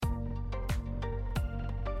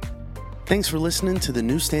Thanks for listening to the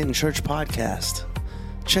New Stanton Church podcast.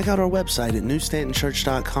 Check out our website at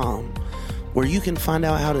newstantonchurch.com, where you can find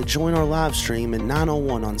out how to join our live stream at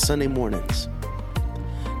 9:01 on Sunday mornings.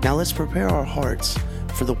 Now let's prepare our hearts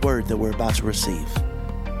for the word that we're about to receive.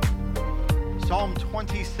 Psalm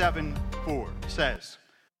 27:4 says,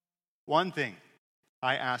 "One thing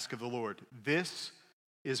I ask of the Lord, this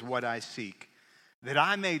is what I seek, that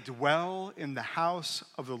I may dwell in the house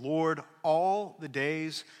of the Lord all the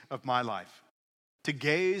days of my life, to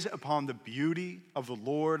gaze upon the beauty of the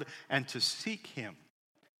Lord and to seek him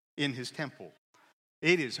in his temple."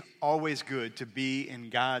 It is always good to be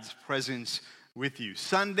in God's presence with you.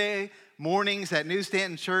 Sunday mornings at New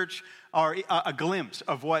Stanton Church are a glimpse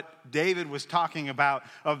of what David was talking about,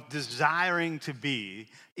 of desiring to be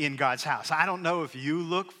in God's house. I don't know if you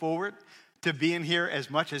look forward to being here as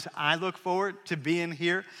much as I look forward to being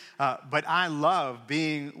here, but I love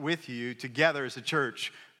being with you together as a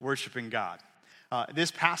church worshiping God. This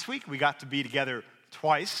past week, we got to be together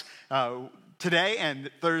twice, today and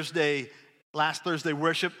last Thursday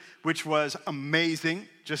worship, which was amazing,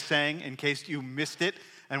 just saying, in case you missed it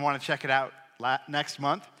and want to check it out next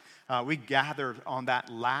month. We gather on that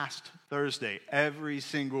last Thursday every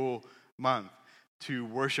single month to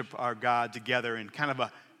worship our God together in kind of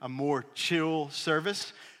a more chill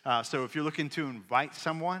service. So if you're looking to invite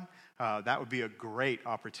someone, that would be a great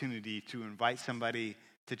opportunity to invite somebody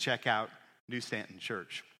to check out New Stanton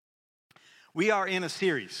Church. We are in a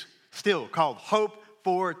series still called Hope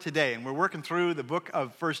for Today, and we're working through the book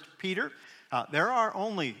of 1 Peter. There are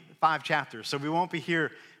only 5 chapters, so we won't be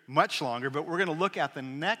here much longer, but we're going to look at the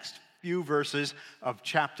next few verses of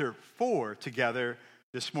chapter 4 together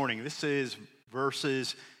this morning. This is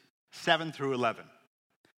verses 7 through 11.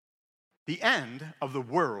 The end of the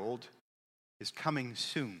world is coming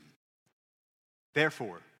soon.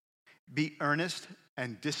 Therefore, be earnest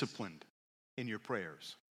and disciplined in your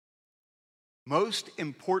prayers. Most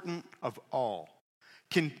important of all,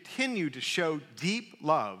 continue to show deep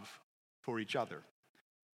love for each other,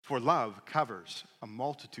 for love covers a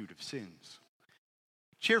multitude of sins.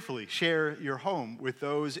 Cheerfully share your home with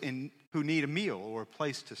those who need a meal or a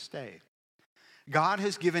place to stay. God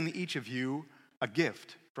has given each of you a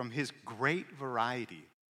gift from his great variety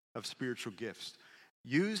of spiritual gifts.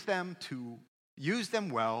 Use them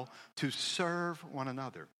well to serve one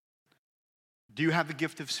another. Do you have the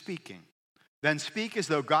gift of speaking? Then speak as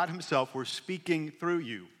though God himself were speaking through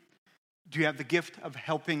you. Do you have the gift of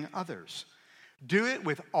helping others? Do it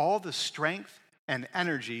with all the strength and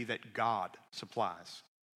energy that God supplies.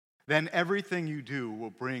 Then everything you do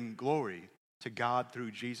will bring glory to God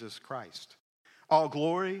through Jesus Christ. All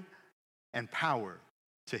glory and power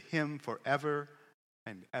to him forever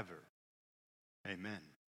and ever. Amen.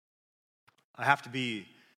 I have to be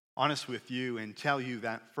honest with you and tell you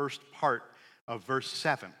that first part of verse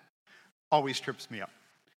 7 always trips me up.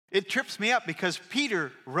 It trips me up because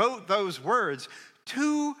Peter wrote those words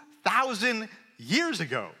 2,000 years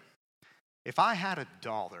ago. If I had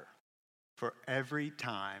 $1 for every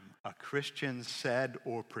time a Christian said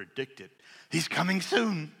or predicted, "He's coming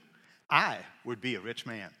soon," I would be a rich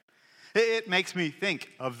man. It makes me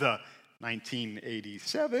think of the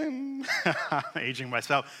 1987, I'm aging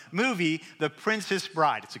myself, movie, The Princess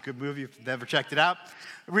Bride. It's a good movie if you've never checked it out.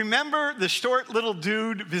 Remember the short little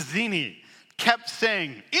dude, Vizzini, kept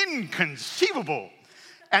saying, "Inconceivable."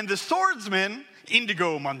 And the swordsman,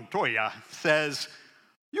 Inigo Montoya, says,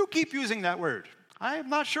 "You keep using that word. I'm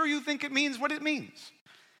not sure you think it means what it means."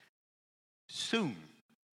 Soon.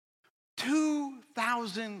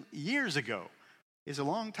 2,000 years ago is a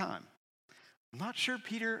long time. I'm not sure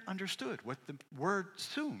Peter understood what the word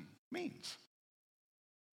soon means.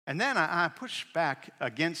 And then I push back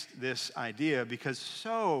against this idea because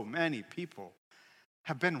so many people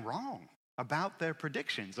have been wrong about their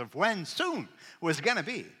predictions of when soon was going to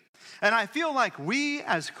be. And I feel like we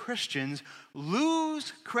as Christians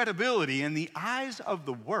lose credibility in the eyes of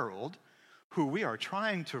the world who we are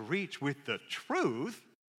trying to reach with the truth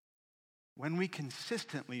when we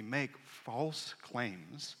consistently make false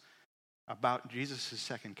claims about Jesus'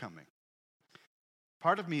 second coming.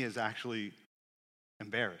 Part of me is actually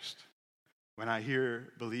embarrassed when I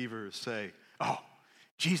hear believers say, "Oh,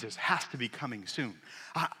 Jesus has to be coming soon."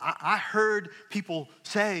 I heard people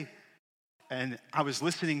say, and I was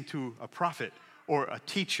listening to a prophet or a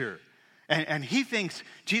teacher, and he thinks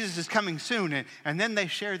Jesus is coming soon, and then they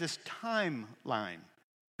share this timeline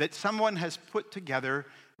that someone has put together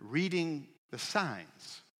reading the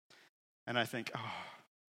signs. And I think, oh,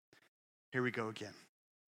 here we go again.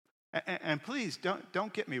 And please,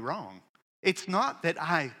 don't get me wrong. It's not that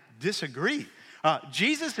I disagree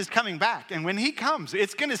Jesus is coming back, and when he comes,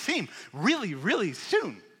 it's going to seem really, really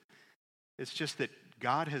soon. It's just that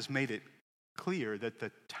God has made it clear that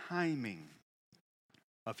the timing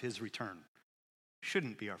of his return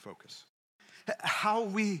shouldn't be our focus. How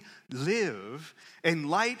we live in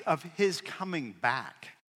light of his coming back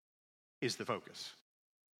is the focus.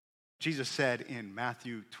 Jesus said in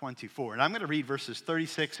Matthew 24, and I'm going to read verses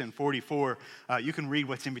 36 and 44. You can read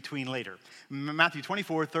what's in between later. Matthew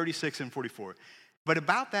 24, 36 and 44. But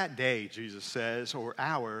about that day, Jesus says, or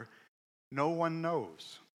hour, no one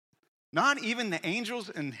knows. Not even the angels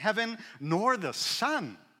in heaven, nor the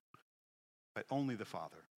Son, but only the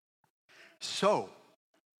Father. So,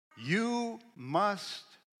 you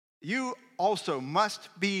also must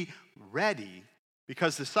be ready,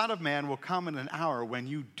 because the Son of Man will come in an hour when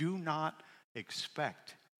you do not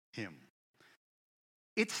expect him.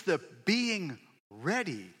 It's the being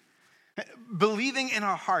ready, believing in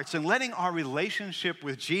our hearts and letting our relationship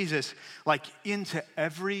with Jesus like into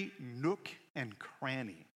every nook and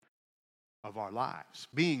cranny of our lives,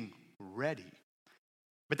 being ready.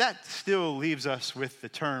 But that still leaves us with the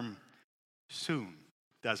term soon,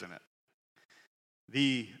 doesn't it?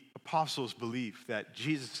 The apostles believed that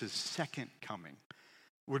Jesus' second coming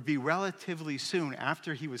would be relatively soon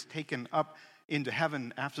after he was taken up into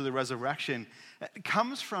heaven after the resurrection. It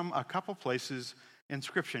comes from a couple places in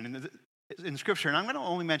Scripture. And I'm going to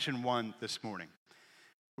only mention one this morning.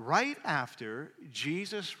 Right after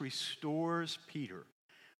Jesus restores Peter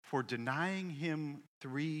for denying him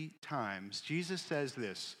 3 times, Jesus says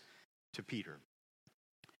this to Peter: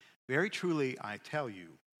 "Very truly, I tell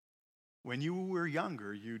you, when you were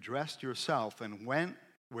younger, you dressed yourself and went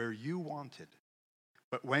where you wanted.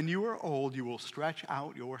 But when you are old, you will stretch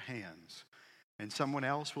out your hands, and someone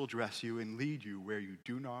else will dress you and lead you where you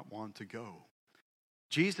do not want to go."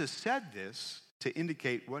 Jesus said this to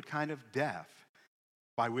indicate what kind of death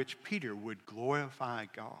by which Peter would glorify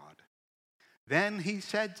God. Then he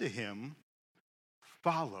said to him,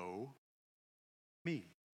 "Follow me."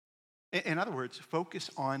 In other words, focus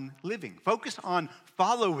on living. Focus on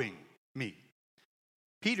following me.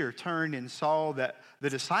 Peter turned and saw that the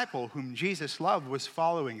disciple whom Jesus loved was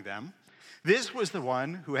following them. This was the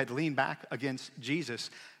one who had leaned back against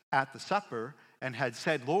Jesus at the supper and had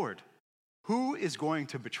said, "Lord, who is going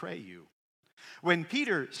to betray you?" When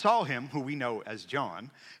Peter saw him, who we know as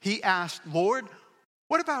John, he asked, "Lord,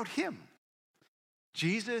 what about him?"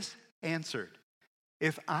 Jesus answered,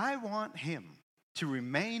 "If I want him to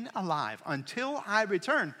remain alive until I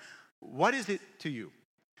return, what is it to you?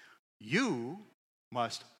 You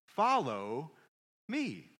must follow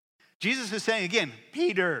me." Jesus is saying again,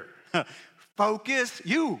 Peter, focus,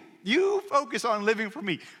 you focus on living for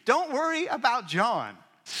me. Don't worry about John.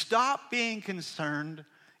 Stop being concerned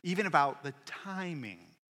even about the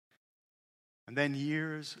timing. And then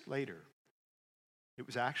years later, it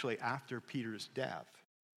was actually after Peter's death,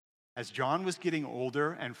 as John was getting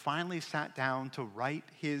older and finally sat down to write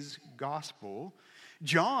his gospel,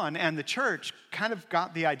 John and the church kind of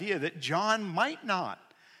got the idea that John might not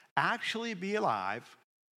actually be alive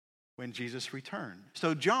when Jesus returned.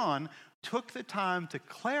 So John took the time to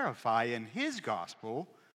clarify in his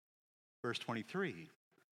gospel, verse 23.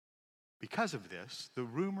 Because of this, the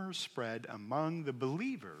rumors spread among the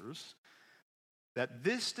believers that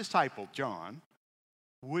this disciple, John,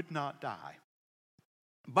 would not die.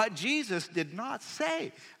 But Jesus did not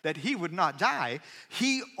say that he would not die.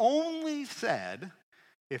 He only said,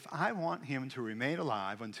 "If I want him to remain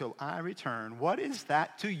alive until I return, what is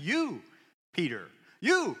that to you, Peter?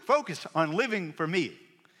 You focus on living for me."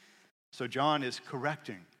 So John is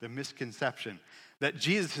correcting the misconception that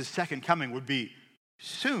Jesus' second coming would be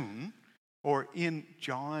soon or in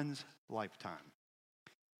John's lifetime.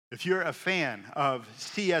 If you're a fan of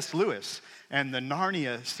C.S. Lewis and the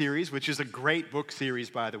Narnia series, which is a great book series,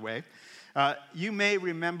 by the way, you may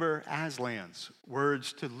remember Aslan's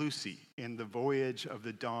words to Lucy in The Voyage of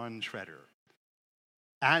the Dawn Treader.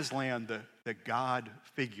 Aslan, the God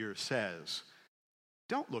figure, says,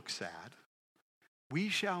 "Don't look sad. We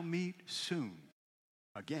shall meet soon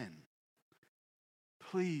again."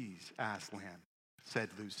 "Please, Aslan,"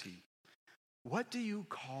 said Lucy, "what do you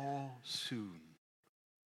call soon?"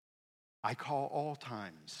 "I call all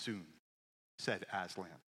times soon," said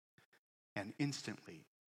Aslan. And instantly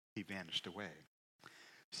he vanished away.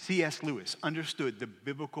 C.S. Lewis understood the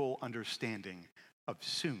biblical understanding of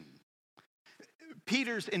soon.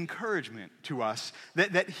 Peter's encouragement to us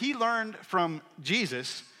that he learned from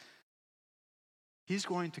Jesus, he's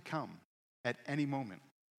going to come at any moment.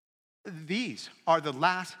 These are the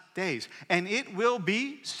last days, and it will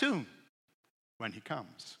be soon when he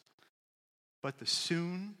comes. But the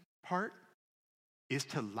soon part is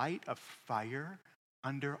to light a fire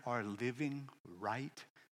under our living right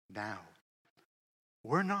now.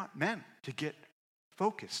 We're not meant to get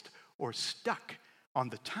focused or stuck on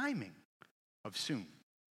the timing of soon.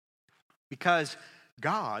 Because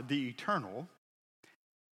God, the eternal,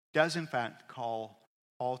 does in fact call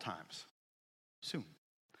all times soon.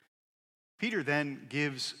 Peter then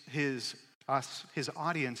gives his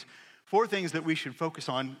audience 4 things that we should focus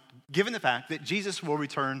on, given the fact that Jesus will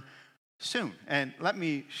return soon. And let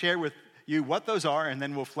me share with you what those are, and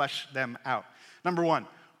then we'll flesh them out. Number 1,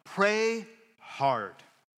 pray hard.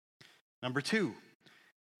 Number 2,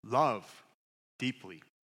 love deeply.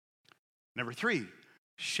 Number 3,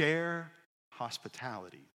 share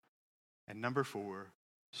hospitality. And number 4,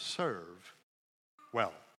 serve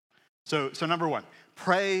well. So number 1,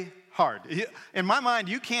 pray hard. In my mind,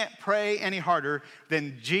 you can't pray any harder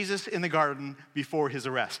than Jesus in the garden before his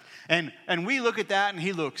arrest. And we look at that and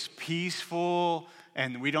he looks peaceful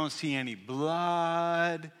and we don't see any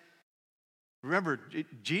blood. Remember,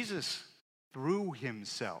 Jesus threw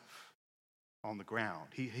himself on the ground.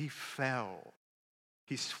 He fell.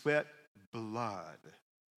 He sweat blood.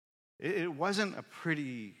 It wasn't a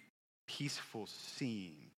pretty peaceful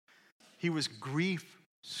scene. He was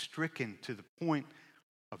grief-stricken to the point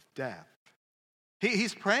of death.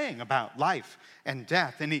 He's praying about life and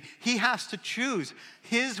death, and he has to choose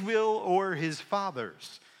his will or his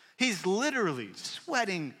Father's. He's literally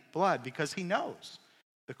sweating blood because he knows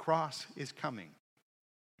the cross is coming.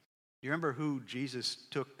 You remember who Jesus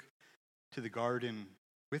took to the garden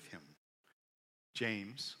with him?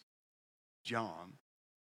 James, John,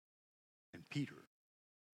 and Peter.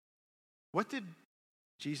 What did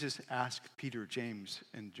Jesus ask Peter, James,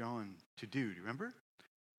 and John to do? Do you remember?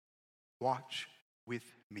 Watch with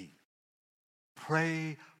me.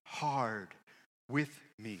 Pray hard with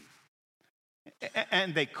me.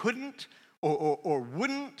 And they couldn't or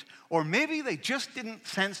wouldn't, or maybe they just didn't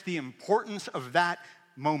sense the importance of that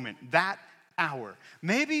moment, that hour.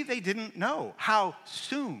 Maybe they didn't know how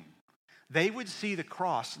soon they would see the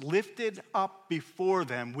cross lifted up before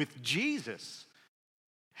them with Jesus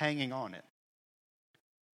hanging on it.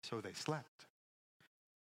 So they slept.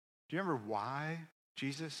 Do you remember why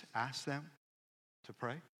Jesus asked them to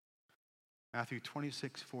pray? Matthew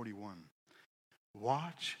 26:41.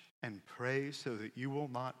 Watch and pray so that you will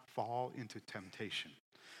not fall into temptation.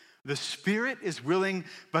 The spirit is willing,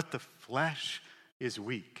 but the flesh is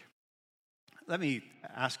weak. Let me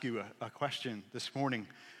ask you a question this morning.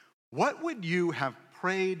 What would you have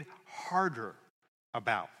prayed harder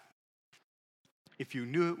about if you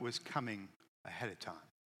knew it was coming ahead of time?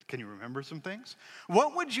 Can you remember some things?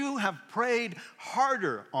 What would you have prayed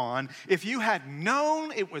harder on if you had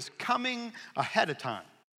known it was coming ahead of time?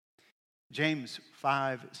 James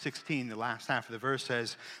 5:16, the last half of the verse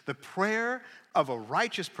says, the prayer of a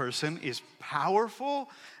righteous person is powerful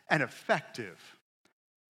and effective.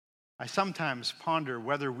 I sometimes ponder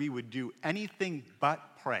whether we would do anything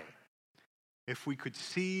but pray if we could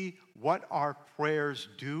see what our prayers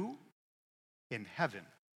do in heaven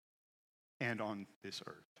and on this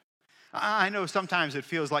earth. I know sometimes it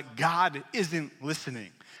feels like God isn't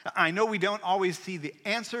listening. I know we don't always see the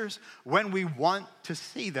answers when we want to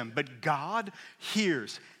see them, but God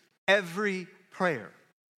hears every prayer.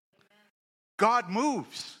 God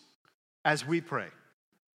moves as we pray.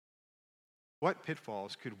 What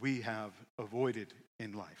pitfalls could we have avoided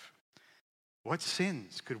in life? What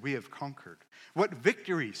sins could we have conquered? What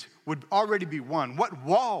victories would already be won? What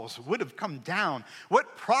walls would have come down?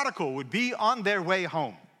 What prodigal would be on their way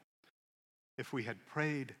home if we had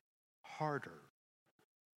prayed harder?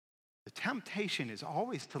 The temptation is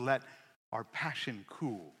always to let our passion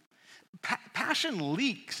cool. Passion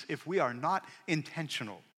leaks if we are not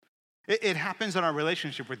intentional. It happens in our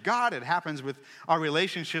relationship with God. It happens with our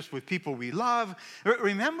relationships with people we love.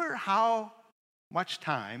 Remember how much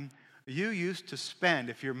time you used to spend,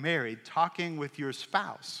 if you're married, talking with your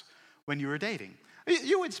spouse when you were dating.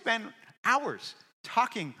 You would spend hours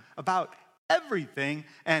talking about everything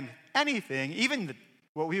and anything, even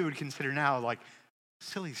what we would consider now like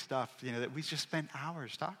silly stuff, that we just spent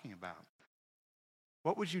hours talking about.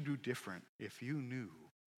 What would you do different if you knew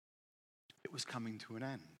it was coming to an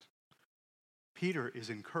end? Peter is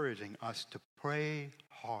encouraging us to pray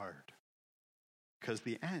hard because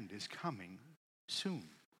the end is coming soon.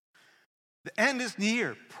 The end is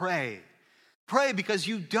near. Pray. Pray because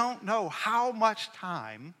you don't know how much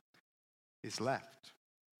time is left.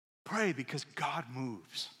 Pray because God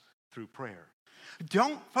moves through prayer.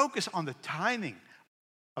 Don't focus on the timing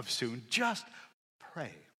of soon. Just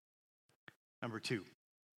pray. Number 2.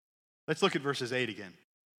 Let's look at verses 8 again.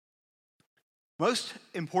 Most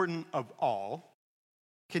important of all,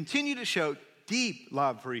 continue to show deep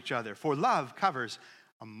love for each other, for love covers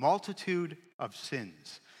a multitude of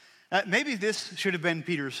sins. Maybe this should have been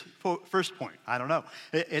Peter's first point. I don't know.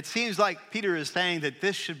 It seems like Peter is saying that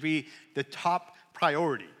this should be the top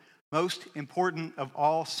priority. Most important of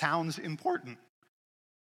all sounds important.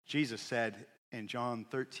 Jesus said in John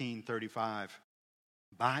 13:35,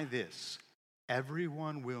 "By this,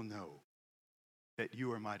 everyone will know that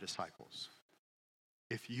you are my disciples,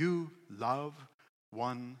 if you love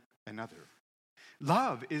one another."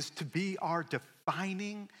 Love is to be our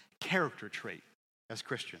defining character trait as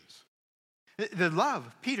Christians. The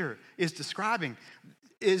love Peter is describing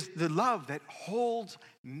is the love that holds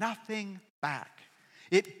nothing back.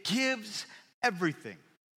 It gives everything.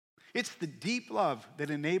 It's the deep love that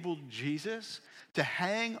enabled Jesus to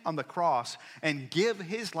hang on the cross and give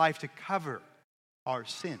his life to cover our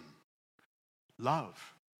sin.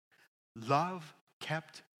 Love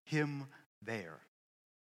kept him there.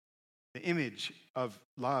 The image of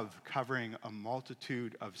love covering a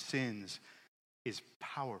multitude of sins is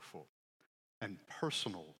powerful and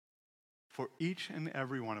personal for each and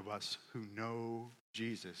every one of us who know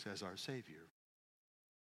Jesus as our Savior.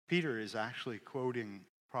 Peter is actually quoting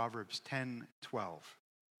Proverbs 10:12,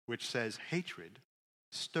 which says, "Hatred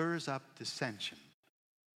stirs up dissension,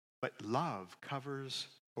 but love covers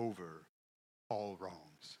over all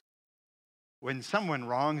wrongs." When someone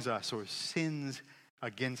wrongs us or sins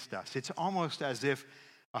against us, it's almost as if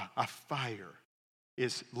a fire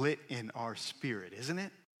is lit in our spirit, isn't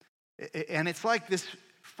it? And it's like this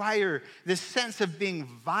fire, this sense of being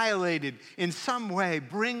violated in some way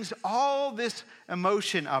brings all this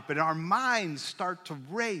emotion up and our minds start to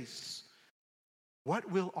race. What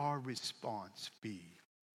will our response be?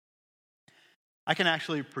 I can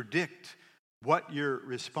actually predict what your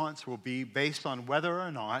response will be based on whether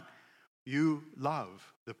or not you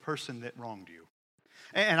love the person that wronged you.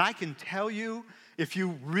 And I can tell you if you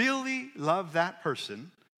really love that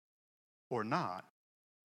person or not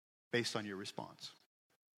based on your response.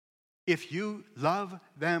 If you love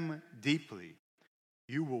them deeply,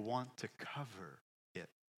 you will want to cover it.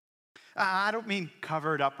 I don't mean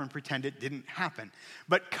cover it up and pretend it didn't happen,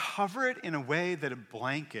 but cover it in a way that a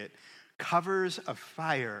blanket covers a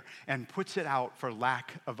fire and puts it out for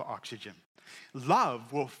lack of oxygen.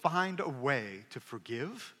 Love will find a way to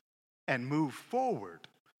forgive and move forward.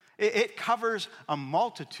 It covers a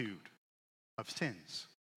multitude of sins.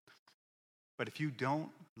 But if you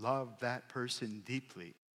don't love that person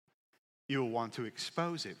deeply, you'll want to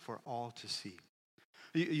expose it for all to see.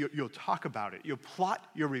 You'll talk about it. You'll plot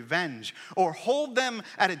your revenge or hold them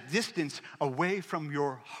at a distance away from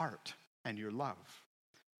your heart and your love.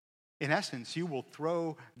 In essence, you will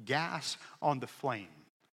throw gas on the flame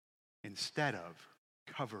instead of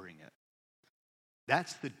covering it.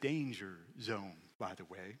 That's the danger zone, by the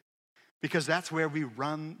way, because that's where we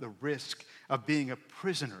run the risk of being a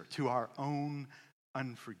prisoner to our own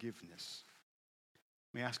unforgiveness.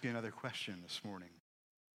 Let me ask you another question this morning.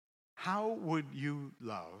 How would you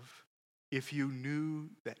love if you knew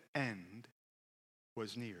the end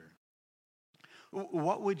was near?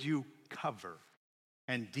 What would you cover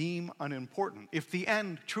and deem unimportant if the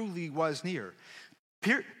end truly was near?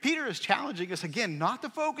 Peter is challenging us again not to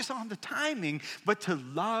focus on the timing, but to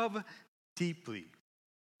love deeply.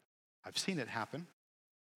 I've seen it happen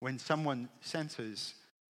when someone senses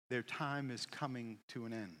their time is coming to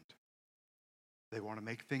an end. They want to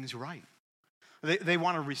make things right. They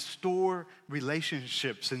want to restore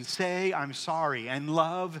relationships and say, "I'm sorry," and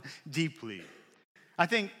love deeply. I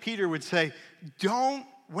think Peter would say, don't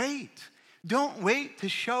wait. Don't wait to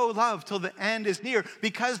show love till the end is near,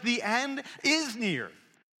 because the end is near.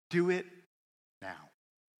 Do it now.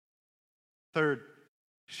 Third,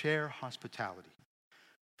 share hospitality.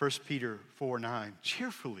 1 Peter 4:9,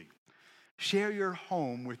 cheerfully share your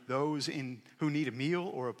home with those who need a meal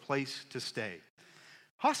or a place to stay.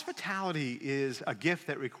 Hospitality is a gift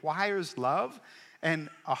that requires love and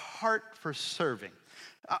a heart for serving.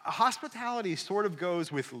 Hospitality sort of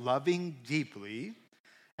goes with loving deeply,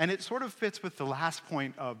 and it sort of fits with the last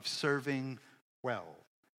point of serving well.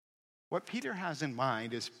 What Peter has in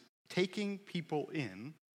mind is taking people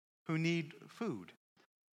in who need food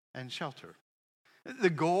and shelter.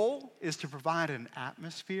 The goal is to provide an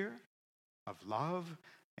atmosphere of love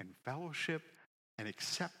and fellowship and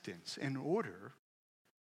acceptance in order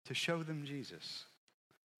to show them Jesus.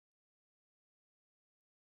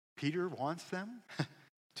 Peter wants them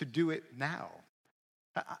to do it now.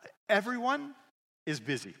 Everyone is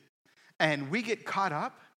busy, and we get caught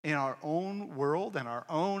up in our own world and our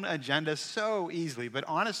own agenda so easily. But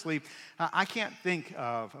honestly, I can't think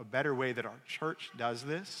of a better way that our church does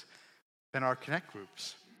this than our connect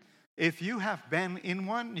groups. If you have been in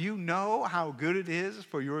one, you know how good it is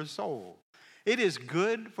for your soul. It is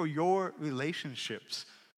good for your relationships.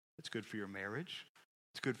 It's good for your marriage.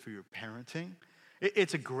 It's good for your parenting.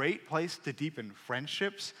 It's a great place to deepen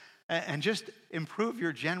friendships and just improve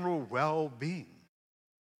your general well-being.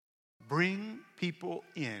 Bring people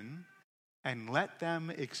in and let them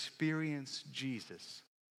experience Jesus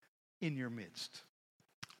in your midst.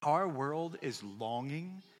 Our world is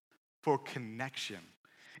longing for connection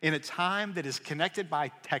in a time that is connected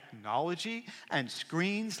by technology and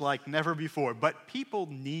screens like never before. But people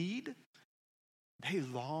they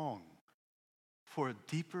long for a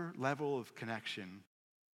deeper level of connection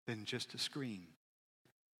than just a screen.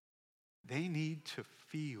 They need to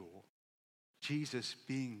feel Jesus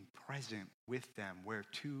being present with them where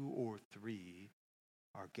 2 or 3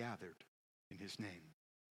 are gathered in his name.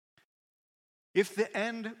 If the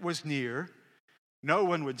end was near, no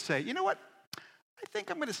one would say, you know what? I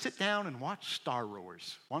think I'm going to sit down and watch Star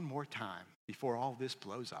Wars one more time before all this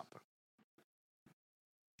blows up.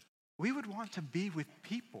 We would want to be with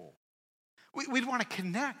people. We'd want to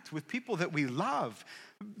connect with people that we love.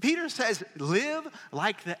 Peter says, live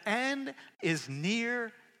like the end is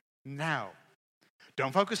near now.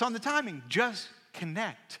 Don't focus on the timing. Just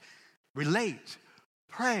connect, relate,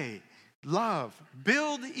 pray, love,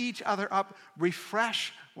 build each other up,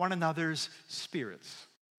 refresh one another's spirits.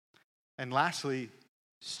 And lastly,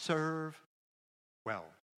 serve well.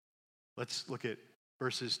 Let's look at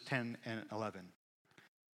verses 10 and 11.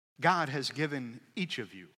 God has given each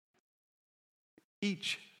of you,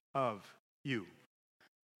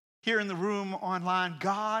 here in the room, online,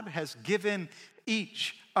 God has given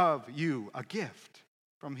each of you a gift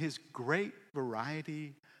from his great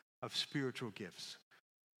variety of spiritual gifts.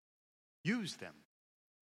 Use them.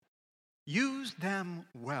 Use them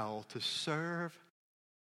well to serve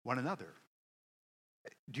one another.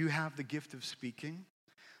 Do you have the gift of speaking?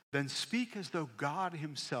 Then speak as though God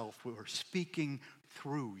himself were speaking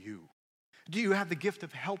through you. Do you have the gift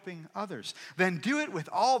of helping others? Then do it with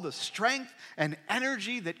all the strength and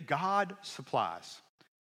energy that God supplies.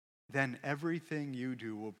 Then everything you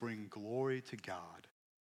do will bring glory to God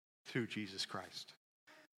through Jesus Christ.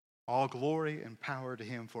 All glory and power to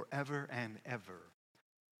him forever and ever.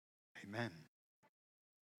 Amen.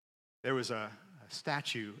 There was a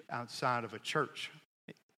statue outside of a church.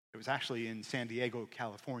 It was actually in San Diego,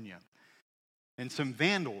 California. And some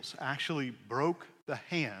vandals actually broke the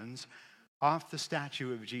hands off the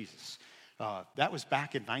statue of Jesus. That was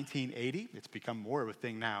back in 1980. It's become more of a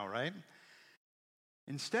thing now, right?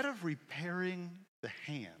 Instead of repairing the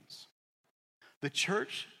hands, the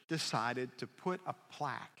church decided to put a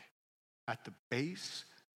plaque at the base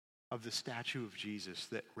of the statue of Jesus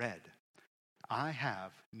that read, "I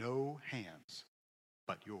have no hands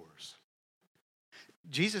but yours."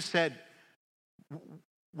 Jesus said,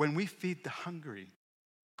 when we feed the hungry,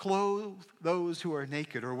 clothe those who are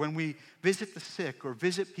naked, or when we visit the sick or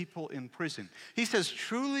visit people in prison, he says,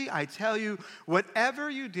 truly, I tell you, whatever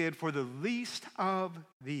you did for the least of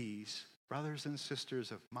these brothers and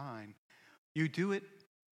sisters of mine, you did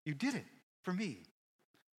it for me.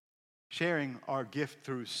 Sharing our gift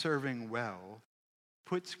through serving well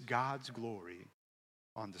puts God's glory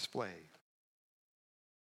on display.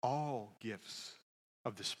 All gifts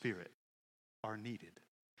of the Spirit are needed.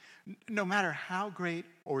 No matter how great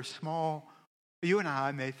or small you and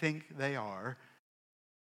I may think they are,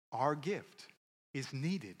 our gift is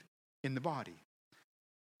needed in the body.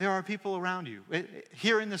 There are people around you,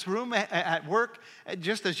 here in this room, at work,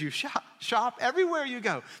 just as you shop, everywhere you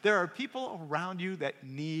go. There are people around you that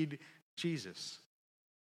need Jesus.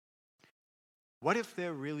 What if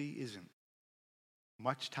there really isn't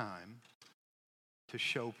much time to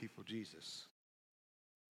show people Jesus?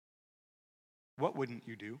 What wouldn't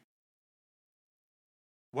you do?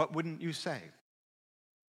 What wouldn't you say?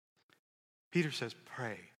 Peter says,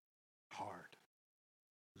 pray hard,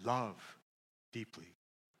 love deeply,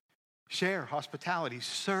 share hospitality,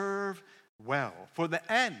 serve well, for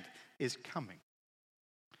the end is coming.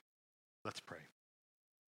 Let's pray.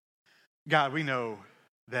 God, we know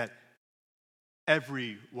that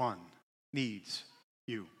everyone needs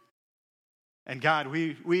you. And God,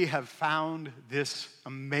 we have found this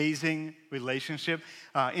amazing relationship.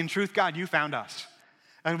 In truth, God, you found us.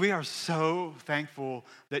 And we are so thankful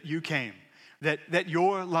that you came, that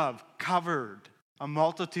your love covered a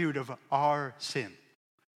multitude of our sin.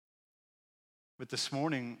 But this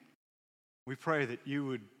morning, we pray that you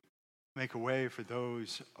would make a way for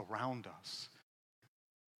those around us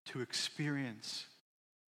to experience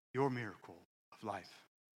your miracle of life.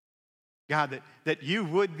 God, that you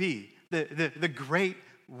would be the great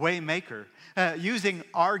Waymaker, using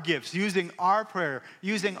our gifts, using our prayer,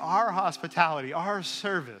 using our hospitality, our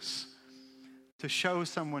service to show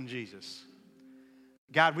someone Jesus.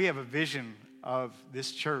 God, we have a vision of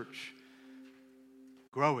this church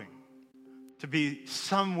growing to be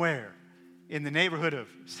somewhere in the neighborhood of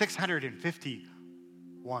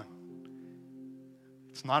 651.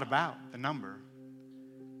 It's not about the number.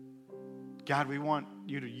 God, we want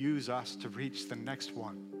you to use us to reach the next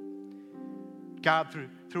one. God,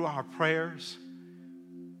 through our prayers,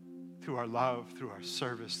 through our love, through our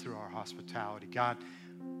service, through our hospitality, God,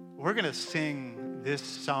 we're going to sing this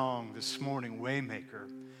song this morning, Waymaker.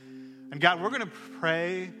 And God, we're going to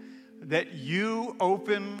pray that you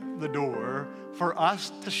open the door for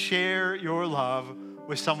us to share your love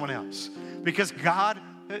with someone else. Because God,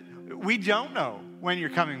 we don't know when you're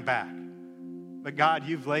coming back. But God,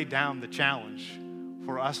 you've laid down the challenge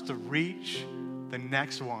for us to reach the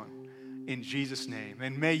next one in Jesus' name.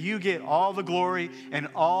 And may you get all the glory and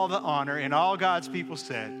all the honor. And all God's people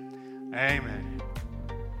said, amen.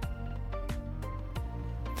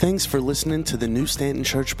 Thanks for listening to the New Stanton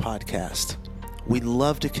Church podcast. We'd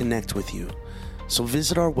love to connect with you. So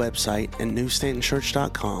visit our website at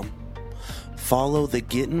newstantonchurch.com, follow the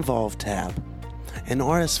Get Involved tab, and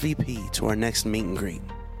RSVP to our next meet and greet.